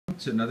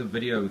to another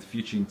video with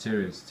Future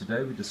Interiors.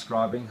 Today we're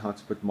describing how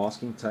to put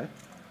masking tape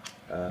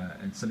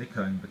and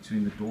silicone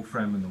between the door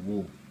frame and the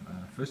wall.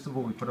 First of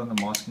all, we put on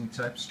the masking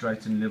tape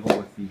straight and level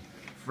with the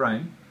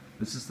frame.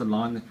 This is the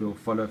line that we'll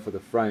follow for the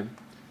frame,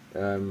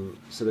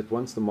 so that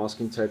once the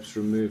masking tape's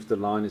removed, the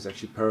line is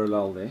actually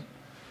parallel there.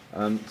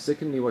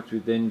 Secondly, what we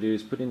then do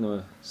is put in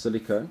the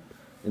silicone.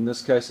 In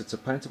this case, it's a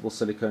paintable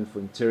silicone for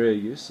interior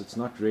use. It's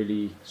not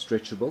really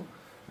stretchable,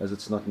 as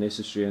it's not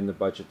necessary and the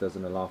budget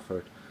doesn't allow for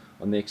it.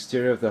 On the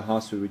exterior of the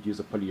house, we would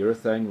use a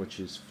polyurethane, which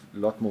is a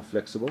lot more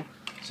flexible,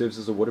 serves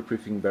as a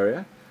waterproofing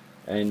barrier,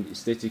 and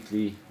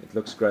aesthetically it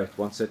looks great.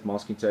 Once that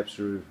masking tape's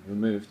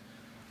removed,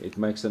 it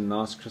makes a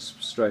nice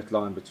crisp straight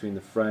line between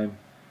the frame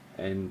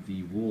and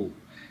the wall.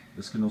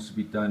 This can also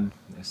be done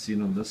as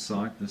seen on this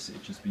side. This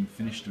edge has been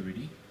finished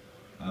already.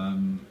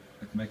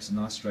 It makes a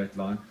nice straight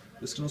line.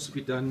 This can also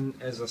be done,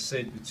 as I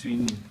said,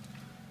 between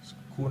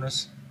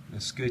cornice, the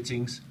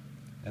skirtings,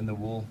 and the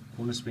wall.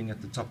 Cornice being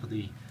at the top of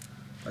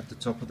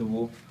the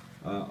wall.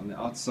 On the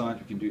outside,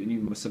 you can do any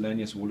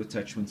miscellaneous wall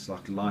attachments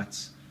like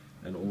lights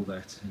and all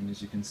that. And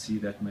as you can see,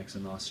 that makes a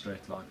nice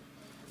straight line.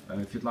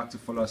 If you'd like to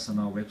follow us on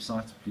our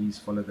website, please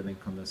follow the link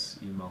on this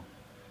email.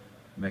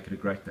 Make it a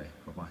great day.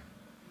 Bye bye.